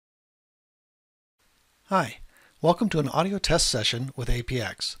Hi, welcome to an audio test session with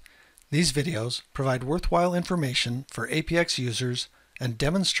APX. These videos provide worthwhile information for APX users and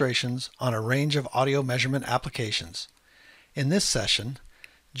demonstrations on a range of audio measurement applications. In this session,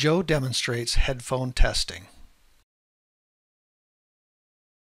 Joe demonstrates headphone testing.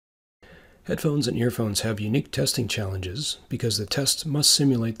 Headphones and earphones have unique testing challenges because the tests must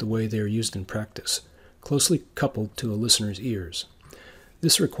simulate the way they are used in practice, closely coupled to a listener's ears.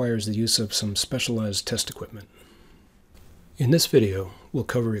 This requires the use of some specialized test equipment. In this video, we'll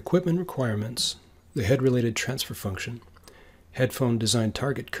cover equipment requirements, the head-related transfer function, headphone design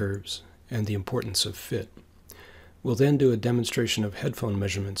target curves, and the importance of fit. We'll then do a demonstration of headphone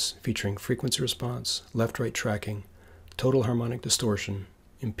measurements featuring frequency response, left-right tracking, total harmonic distortion,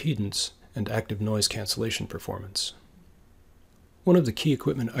 impedance, and active noise cancellation performance. One of the key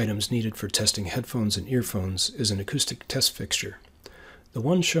equipment items needed for testing headphones and earphones is an acoustic test fixture. The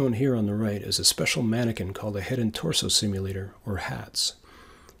one shown here on the right is a special mannequin called a head and torso simulator, or HATS.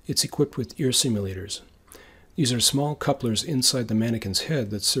 It's equipped with ear simulators. These are small couplers inside the mannequin's head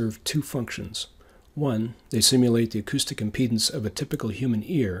that serve two functions. One, they simulate the acoustic impedance of a typical human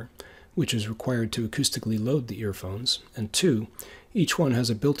ear, which is required to acoustically load the earphones, and two, each one has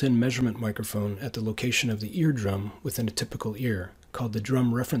a built-in measurement microphone at the location of the eardrum within a typical ear, called the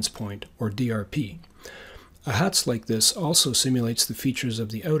drum reference point, or DRP. A HATS like this also simulates the features of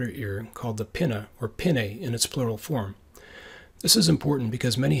the outer ear, called the pinna, or pinnae in its plural form. This is important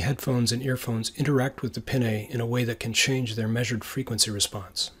because many headphones and earphones interact with the pinnae in a way that can change their measured frequency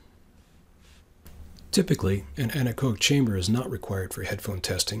response. Typically, an anechoic chamber is not required for headphone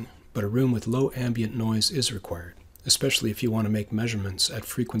testing, but a room with low ambient noise is required, especially if you want to make measurements at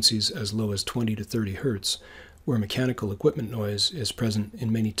frequencies as low as 20 to 30 Hz, where mechanical equipment noise is present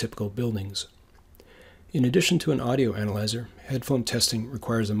in many typical buildings. In addition to an audio analyzer, headphone testing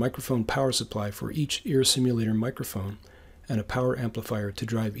requires a microphone power supply for each ear simulator microphone and a power amplifier to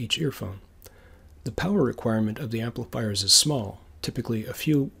drive each earphone. The power requirement of the amplifiers is small, typically a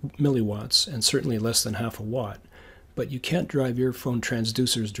few milliwatts and certainly less than half a watt, but you can't drive earphone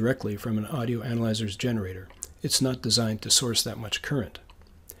transducers directly from an audio analyzer's generator. It's not designed to source that much current.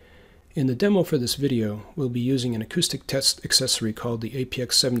 In the demo for this video, we'll be using an acoustic test accessory called the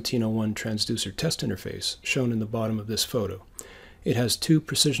APX 1701 transducer test interface, shown in the bottom of this photo. It has two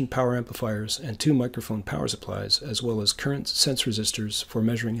precision power amplifiers and two microphone power supplies, as well as current sense resistors for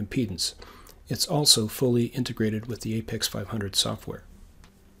measuring impedance. It's also fully integrated with the APX 500 software.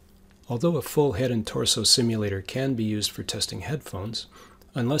 Although a full head and torso simulator can be used for testing headphones,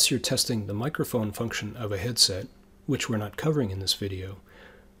 unless you're testing the microphone function of a headset, which we're not covering in this video,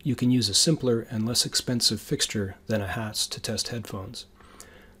 you can use a simpler and less expensive fixture than a HATS to test headphones.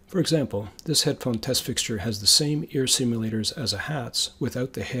 For example, this headphone test fixture has the same ear simulators as a HATS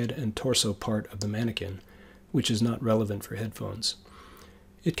without the head and torso part of the mannequin, which is not relevant for headphones.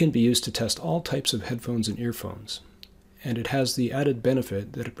 It can be used to test all types of headphones and earphones, and it has the added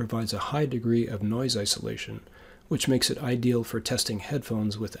benefit that it provides a high degree of noise isolation, which makes it ideal for testing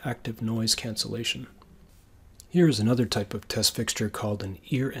headphones with active noise cancellation. Here is another type of test fixture called an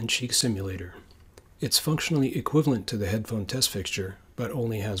ear and cheek simulator. It's functionally equivalent to the headphone test fixture, but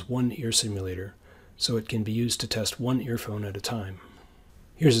only has one ear simulator, so it can be used to test one earphone at a time.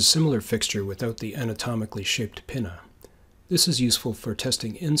 Here's a similar fixture without the anatomically shaped pinna. This is useful for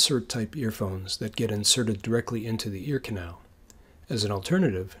testing insert-type earphones that get inserted directly into the ear canal. As an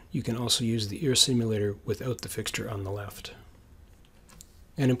alternative, you can also use the ear simulator without the fixture on the left.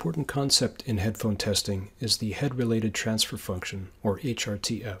 An important concept in headphone testing is the head-related transfer function, or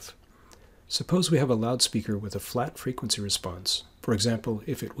HRTF. Suppose we have a loudspeaker with a flat frequency response, for example,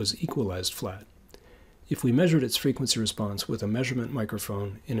 if it was equalized flat. If we measured its frequency response with a measurement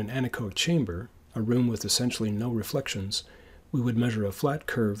microphone in an anechoic chamber, a room with essentially no reflections, we would measure a flat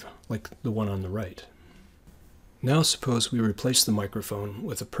curve like the one on the right. Now suppose we replace the microphone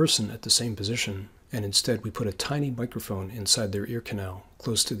with a person at the same position, and instead we put a tiny microphone inside their ear canal,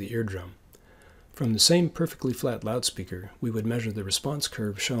 close to the eardrum. From the same perfectly flat loudspeaker, we would measure the response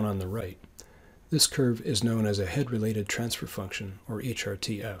curve shown on the right. This curve is known as a head-related transfer function, or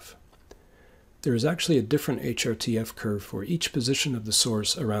HRTF. There is actually a different HRTF curve for each position of the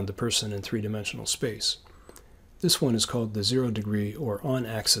source around the person in three-dimensional space. This one is called the 0-degree or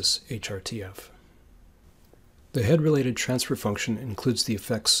on-axis HRTF. The head-related transfer function includes the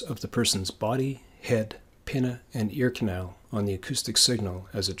effects of the person's body, head, pinna, and ear canal on the acoustic signal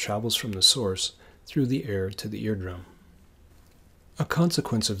as it travels from the source through the air to the eardrum. A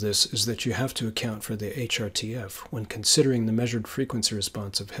consequence of this is that you have to account for the HRTF when considering the measured frequency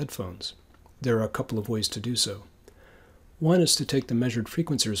response of headphones. There are a couple of ways to do so. One is to take the measured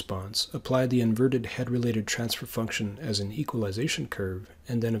frequency response, apply the inverted head-related transfer function as an equalization curve,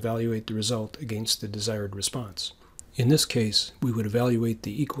 and then evaluate the result against the desired response. In this case, we would evaluate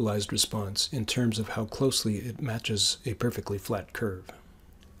the equalized response in terms of how closely it matches a perfectly flat curve.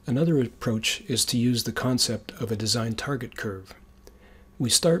 Another approach is to use the concept of a design target curve. We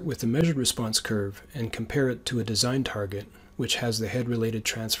start with the measured response curve and compare it to a design target, which has the head-related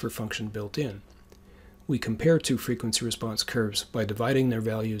transfer function built in. We compare two frequency response curves by dividing their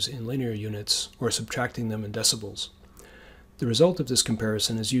values in linear units or subtracting them in decibels. The result of this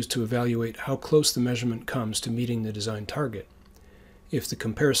comparison is used to evaluate how close the measurement comes to meeting the design target. If the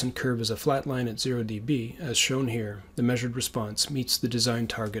comparison curve is a flat line at 0 dB, as shown here, the measured response meets the design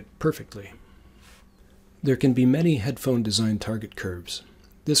target perfectly. There can be many headphone design target curves.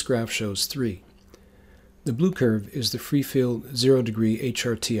 This graph shows 3. The blue curve is the free field 0 degree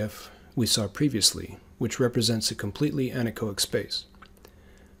HRTF we saw previously, which represents a completely anechoic space.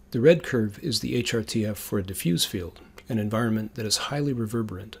 The red curve is the HRTF for a diffuse field, an environment that is highly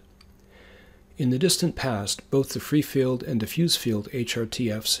reverberant. In the distant past, both the free field and diffuse field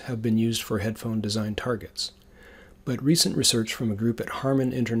HRTFs have been used for headphone design targets. But recent research from a group at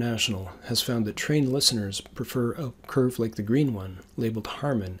Harman International has found that trained listeners prefer a curve like the green one, labeled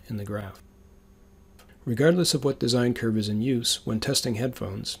Harman in the graph. Regardless of what design curve is in use, when testing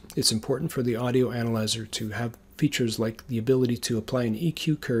headphones, it's important for the audio analyzer to have features like the ability to apply an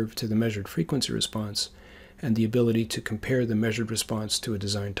EQ curve to the measured frequency response and the ability to compare the measured response to a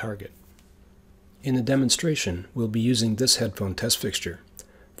design target. In the demonstration, we'll be using this headphone test fixture.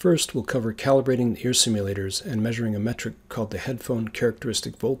 First, we'll cover calibrating the ear simulators and measuring a metric called the headphone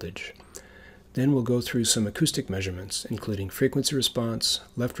characteristic voltage. Then we'll go through some acoustic measurements, including frequency response,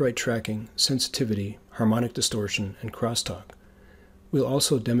 left-right tracking, sensitivity, harmonic distortion, and crosstalk. We'll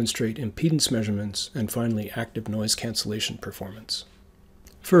also demonstrate impedance measurements and finally active noise cancellation performance.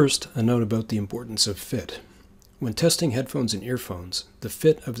 First, a note about the importance of fit. When testing headphones and earphones, the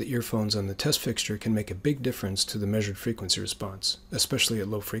fit of the earphones on the test fixture can make a big difference to the measured frequency response, especially at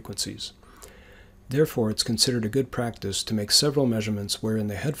low frequencies. Therefore, it's considered a good practice to make several measurements wherein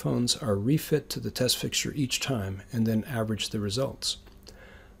the headphones are refit to the test fixture each time and then average the results.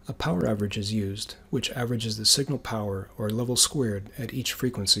 A power average is used, which averages the signal power or level squared at each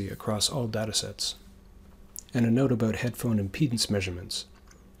frequency across all datasets. And a note about headphone impedance measurements.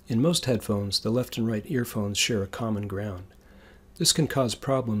 In most headphones, the left and right earphones share a common ground. This can cause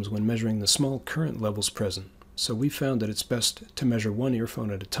problems when measuring the small current levels present, so we found that it's best to measure one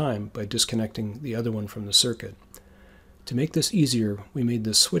earphone at a time by disconnecting the other one from the circuit. To make this easier, we made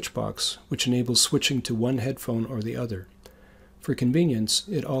this switch box, which enables switching to one headphone or the other. For convenience,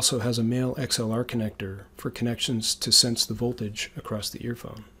 it also has a male XLR connector for connections to sense the voltage across the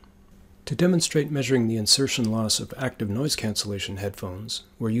earphone. To demonstrate measuring the insertion loss of active noise cancellation headphones,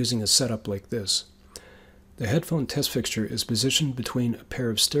 we're using a setup like this. The headphone test fixture is positioned between a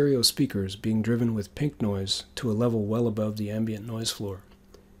pair of stereo speakers being driven with pink noise to a level well above the ambient noise floor.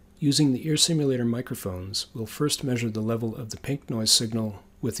 Using the ear simulator microphones, we'll first measure the level of the pink noise signal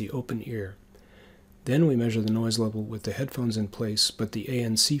with the open ear. Then we measure the noise level with the headphones in place but the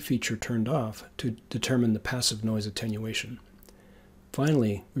ANC feature turned off to determine the passive noise attenuation.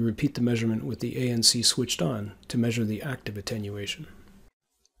 Finally, we repeat the measurement with the ANC switched on to measure the active attenuation.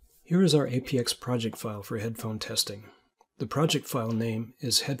 Here is our APX project file for headphone testing. The project file name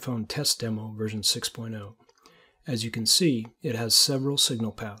is Headphone Test Demo version 6.0. As you can see, it has several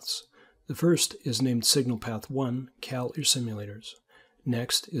signal paths. The first is named Signal Path 1, Cal Ear Simulators.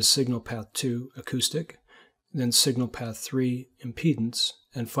 Next is Signal Path 2, Acoustic, then Signal Path 3, Impedance,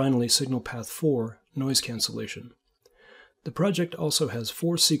 and finally Signal Path 4, Noise Cancellation. The project also has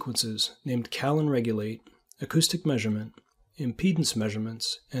 4 sequences named Cal and Regulate, Acoustic Measurement, Impedance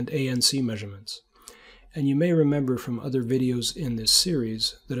Measurements, and ANC Measurements. And you may remember from other videos in this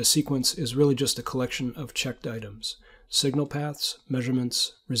series that a sequence is really just a collection of checked items: signal paths,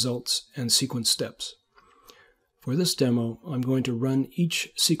 measurements, results, and sequence steps. For this demo, I'm going to run each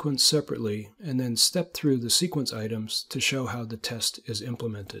sequence separately and then step through the sequence items to show how the test is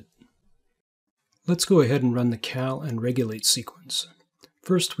implemented. Let's go ahead and run the Cal and Regulate sequence.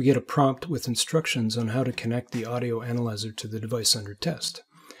 First, we get a prompt with instructions on how to connect the audio analyzer to the device under test.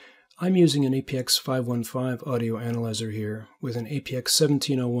 I'm using an APX 515 audio analyzer here with an APX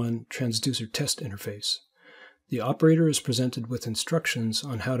 1701 transducer test interface. The operator is presented with instructions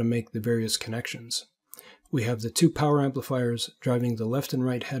on how to make the various connections. We have the 2 power amplifiers driving the left and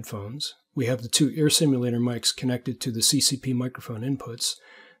right headphones. We have the 2 ear simulator mics connected to the CCP microphone inputs.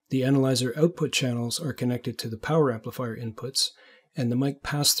 The analyzer output channels are connected to the power amplifier inputs, and the mic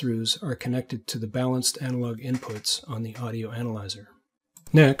pass-throughs are connected to the balanced analog inputs on the audio analyzer.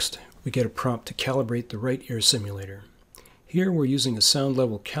 Next, we get a prompt to calibrate the right ear simulator. Here we're using a sound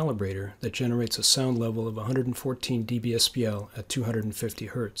level calibrator that generates a sound level of 114 dBSPL at 250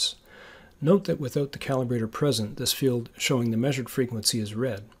 Hz. Note that without the calibrator present, this field showing the measured frequency is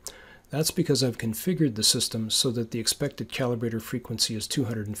red. That's because I've configured the system so that the expected calibrator frequency is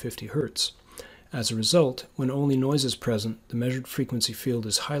 250 Hz. As a result, when only noise is present, the measured frequency field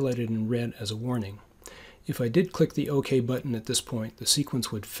is highlighted in red as a warning. If I did click the OK button at this point, the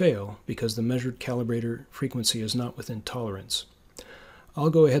sequence would fail because the measured calibrator frequency is not within tolerance. I'll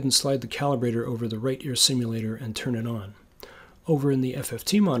go ahead and slide the calibrator over the right ear simulator and turn it on. Over in the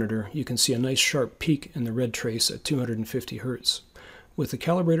FFT monitor, you can see a nice sharp peak in the red trace at 250 Hz. With the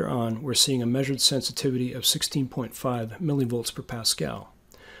calibrator on, we're seeing a measured sensitivity of 16.5 millivolts per Pascal.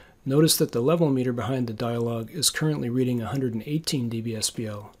 Notice that the level meter behind the dialog is currently reading 118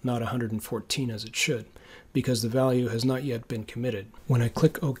 dBSPL, not 114 as it should, because the value has not yet been committed. When I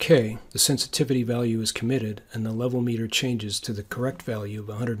click OK, the sensitivity value is committed and the level meter changes to the correct value of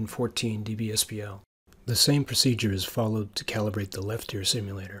 114 dBSPL. The same procedure is followed to calibrate the left ear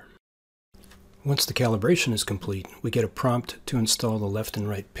simulator. Once the calibration is complete, we get a prompt to install the left and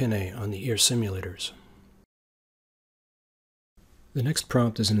right pin on the ear simulators. The next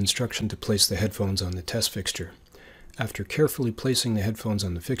prompt is an instruction to place the headphones on the test fixture. After carefully placing the headphones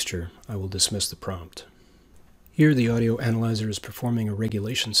on the fixture, I will dismiss the prompt. Here the audio analyzer is performing a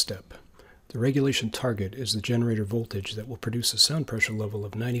regulation step. The regulation target is the generator voltage that will produce a sound pressure level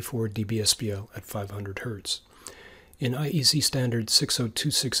of 94 dBSPL at 500 Hz. In IEC standard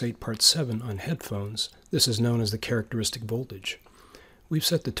 60268 Part 7 on headphones, this is known as the characteristic voltage. We've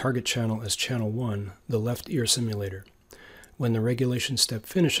set the target channel as channel 1, the left ear simulator. When the regulation step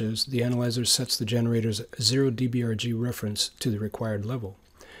finishes, the analyzer sets the generator's 0 dBRG reference to the required level.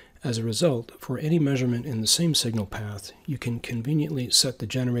 As a result, for any measurement in the same signal path, you can conveniently set the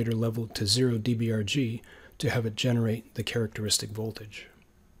generator level to 0 dBRG to have it generate the characteristic voltage.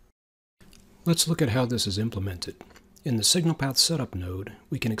 Let's look at how this is implemented. In the signal path setup node,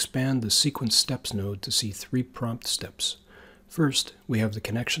 we can expand the sequence steps node to see 3 prompt steps. First, we have the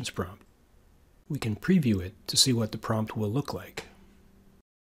connections prompt. We can preview it to see what the prompt will look like.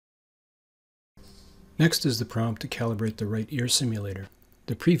 Next is the prompt to calibrate the right ear simulator.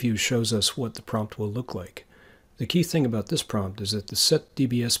 The preview shows us what the prompt will look like. The key thing about this prompt is that the Set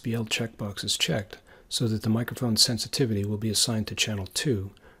dBSPL checkbox is checked so that the microphone sensitivity will be assigned to channel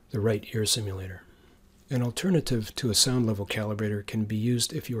 2, the right ear simulator. An alternative to a sound level calibrator can be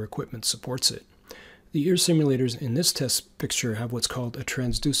used if your equipment supports it. The ear simulators in this test fixture have what's called a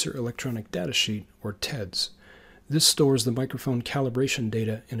transducer electronic datasheet, or TEDS. This stores the microphone calibration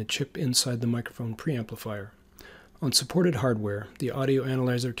data in a chip inside the microphone preamplifier. On supported hardware, the audio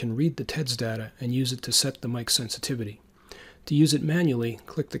analyzer can read the TEDS data and use it to set the mic sensitivity. To use it manually,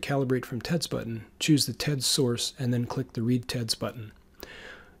 click the Calibrate from TEDS button, choose the TEDS source, and then click the Read TEDS button.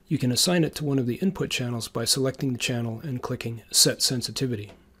 You can assign it to one of the input channels by selecting the channel and clicking Set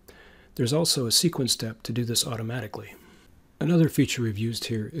Sensitivity. There's also a sequence step to do this automatically. Another feature we've used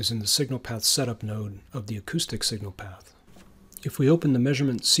here is in the signal path setup node of the acoustic signal path. If we open the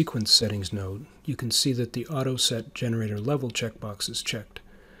measurement sequence settings node, you can see that the auto set generator level checkbox is checked.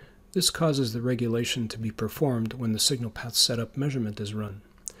 This causes the regulation to be performed when the signal path setup measurement is run.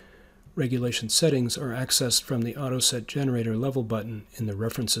 Regulation settings are accessed from the auto set generator level button in the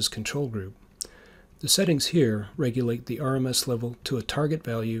references control group. The settings here regulate the RMS level to a target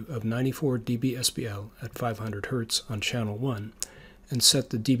value of 94 dBSPL at 500 Hz on channel 1 and set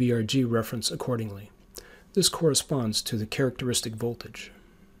the dBRG reference accordingly. This corresponds to the characteristic voltage.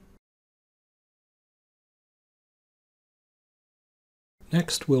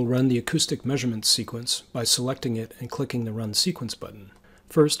 Next, we'll run the acoustic measurement sequence by selecting it and clicking the Run Sequence button.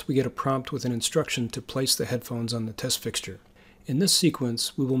 First, we get a prompt with an instruction to place the headphones on the test fixture. In this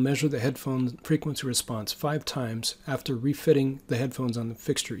sequence, we will measure the headphone frequency response 5 times after refitting the headphones on the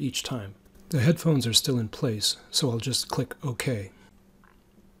fixture each time. The headphones are still in place, so I'll just click OK.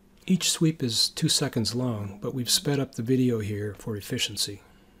 Each sweep is 2 seconds long, but we've sped up the video here for efficiency.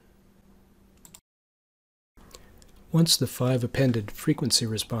 Once the 5 appended frequency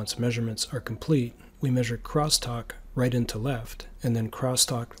response measurements are complete, we measure crosstalk right into left, and then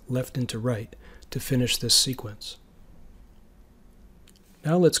crosstalk left into right to finish this sequence.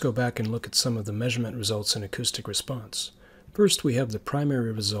 Now let's go back and look at some of the measurement results in acoustic response. First, we have the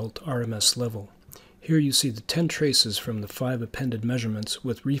primary result, RMS level. Here you see the 10 traces from the 5 appended measurements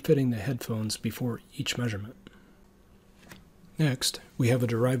with refitting the headphones before each measurement. Next, we have a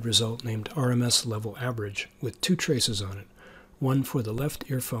derived result named RMS level average with 2 traces on it, one for the left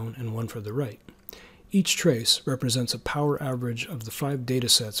earphone and one for the right. Each trace represents a power average of the 5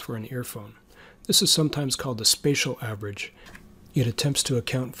 datasets for an earphone. This is sometimes called a spatial average. It attempts to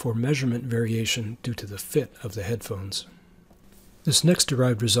account for measurement variation due to the fit of the headphones. This next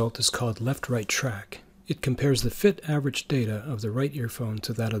derived result is called left-right track. It compares the fit average data of the right earphone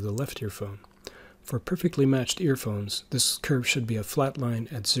to that of the left earphone. For perfectly matched earphones, this curve should be a flat line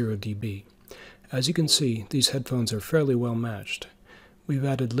at 0 dB. As you can see, these headphones are fairly well matched. We've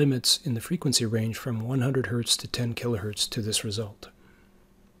added limits in the frequency range from 100 Hz to 10 kHz to this result.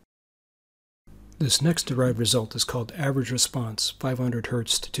 This next derived result is called average response 500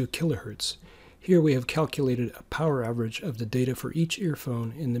 Hz to 2 kHz. Here we have calculated a power average of the data for each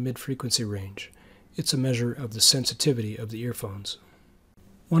earphone in the mid-frequency range. It's a measure of the sensitivity of the earphones.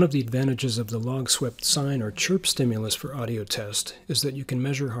 One of the advantages of the log-swept sine or chirp stimulus for audio test is that you can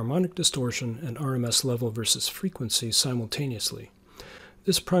measure harmonic distortion and RMS level versus frequency simultaneously.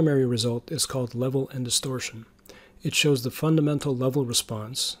 This primary result is called level and distortion. It shows the fundamental level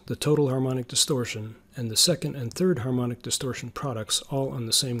response, the total harmonic distortion, and the second and third harmonic distortion products all on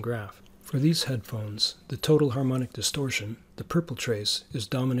the same graph. For these headphones, the total harmonic distortion, the purple trace, is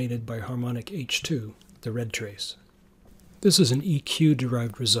dominated by harmonic H2, the red trace. This is an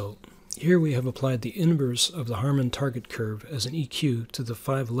EQ-derived result. Here we have applied the inverse of the Harman target curve as an EQ to the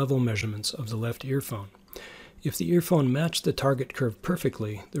 5 level measurements of the left earphone. If the earphone matched the target curve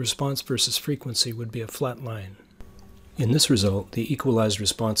perfectly, the response versus frequency would be a flat line. In this result, the equalized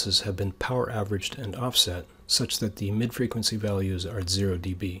responses have been power averaged and offset such that the mid-frequency values are at 0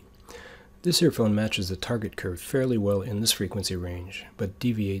 dB. This earphone matches the target curve fairly well in this frequency range, but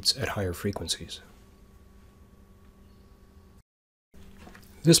deviates at higher frequencies.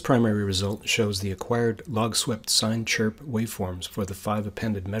 This primary result shows the acquired log-swept sine chirp waveforms for the 5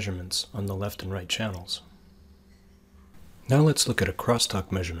 appended measurements on the left and right channels. Now let's look at a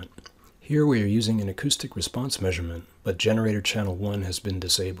crosstalk measurement. Here we are using an acoustic response measurement, but generator channel 1 has been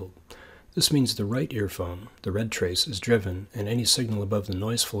disabled. This means the right earphone, the red trace, is driven, and any signal above the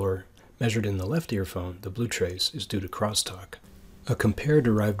noise floor measured in the left earphone, the blue trace, is due to crosstalk. A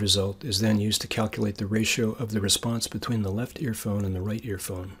compare-derived result is then used to calculate the ratio of the response between the left earphone and the right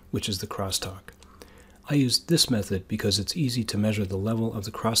earphone, which is the crosstalk. I used this method because it's easy to measure the level of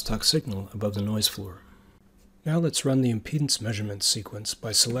the crosstalk signal above the noise floor. Now let's run the impedance measurement sequence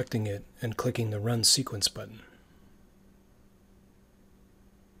by selecting it and clicking the Run Sequence button.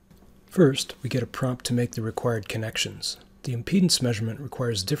 First, we get a prompt to make the required connections. The impedance measurement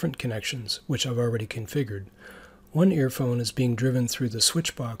requires different connections, which I've already configured. One earphone is being driven through the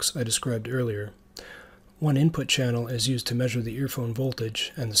switch box I described earlier. One input channel is used to measure the earphone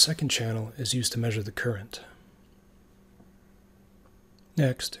voltage, and the second channel is used to measure the current.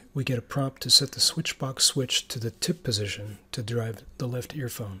 Next, we get a prompt to set the switch box switch to the tip position to drive the left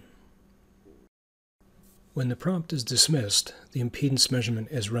earphone. When the prompt is dismissed, the impedance measurement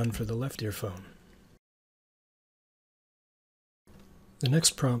is run for the left earphone. The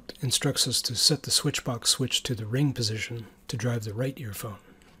next prompt instructs us to set the switch box switch to the ring position to drive the right earphone.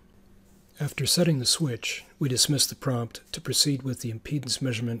 After setting the switch, we dismiss the prompt to proceed with the impedance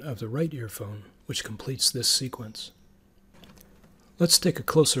measurement of the right earphone, which completes this sequence. Let's take a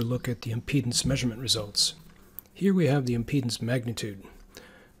closer look at the impedance measurement results. Here we have the impedance magnitude.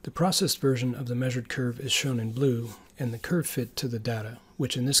 The processed version of the measured curve is shown in blue, and the curve fit to the data,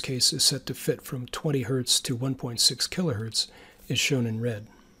 which in this case is set to fit from 20 Hz to 1.6 kHz, is shown in red.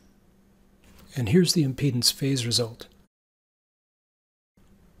 And here's the impedance phase result.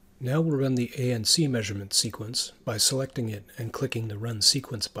 Now we'll run the ANC measurement sequence by selecting it and clicking the Run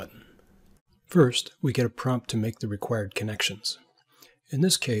Sequence button. First, we get a prompt to make the required connections. In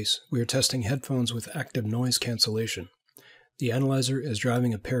this case, we are testing headphones with active noise cancellation. The analyzer is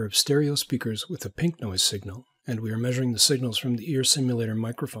driving a pair of stereo speakers with a pink noise signal, and we are measuring the signals from the ear simulator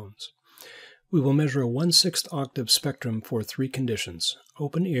microphones. We will measure a 1/6 octave spectrum for 3 conditions: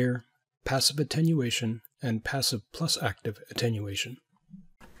 open ear, passive attenuation, and passive plus active attenuation.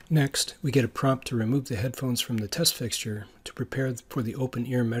 Next, we get a prompt to remove the headphones from the test fixture to prepare for the open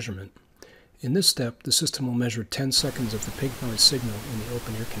ear measurement. In this step, the system will measure 10 seconds of the pink noise signal in the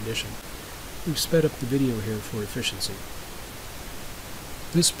open ear condition. We've sped up the video here for efficiency.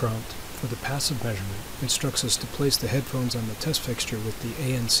 This prompt, for the passive measurement, instructs us to place the headphones on the test fixture with the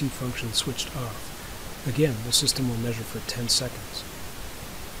ANC function switched off. Again, the system will measure for 10 seconds.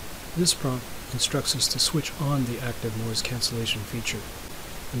 This prompt instructs us to switch on the active noise cancellation feature.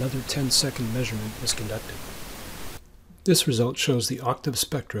 Another 10-second measurement is conducted. This result shows the octave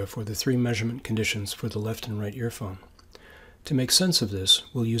spectra for the 3 measurement conditions for the left and right earphone. To make sense of this,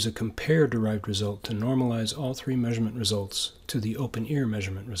 we'll use a compare-derived result to normalize all three measurement results to the open-ear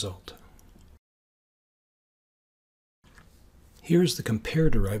measurement result. Here's the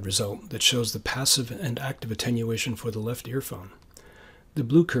compare-derived result that shows the passive and active attenuation for the left earphone. The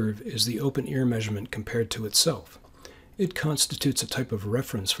blue curve is the open-ear measurement compared to itself. It constitutes a type of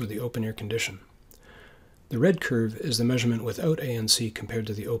reference for the open-ear condition. The red curve is the measurement without ANC compared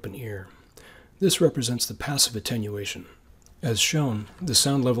to the open ear. This represents the passive attenuation. As shown, the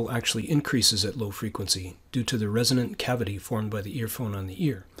sound level actually increases at low frequency due to the resonant cavity formed by the earphone on the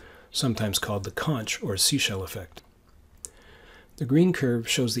ear, sometimes called the conch or seashell effect. The green curve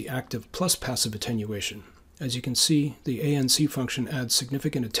shows the active plus passive attenuation. As you can see, the ANC function adds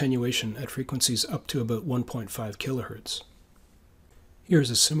significant attenuation at frequencies up to about 1.5 kHz.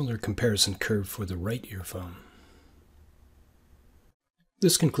 Here's a similar comparison curve for the right earphone.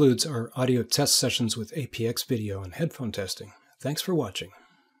 This concludes our audio test sessions with APX video and headphone testing. Thanks for watching.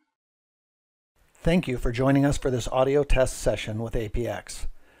 Thank you for joining us for this audio test session with APX.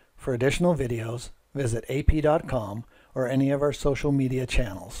 For additional videos, visit ap.com or any of our social media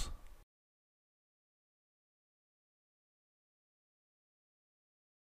channels.